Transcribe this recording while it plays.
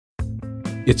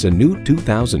It's a new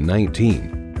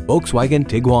 2019 Volkswagen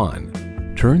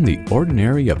Tiguan. Turn the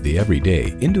ordinary of the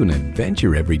everyday into an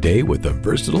adventure every day with the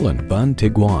versatile and fun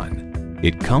Tiguan.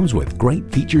 It comes with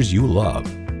great features you love.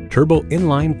 Turbo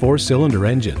inline 4-cylinder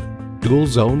engine, dual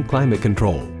zone climate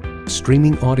control,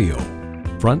 streaming audio,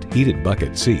 front heated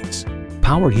bucket seats,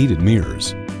 power heated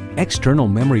mirrors, external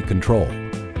memory control,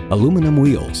 aluminum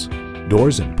wheels,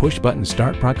 doors and push button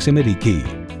start proximity key,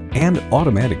 and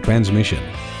automatic transmission.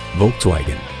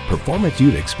 Volkswagen, performance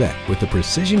you'd expect with the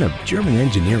precision of German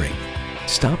engineering.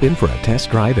 Stop in for a test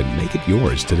drive and make it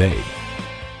yours today.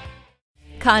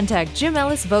 Contact IJim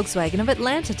Ellis Volkswagen of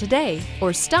Atlanta today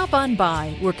or stop on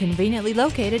by. We're conveniently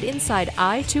located inside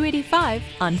I-285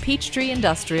 on Peachtree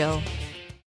Industrial.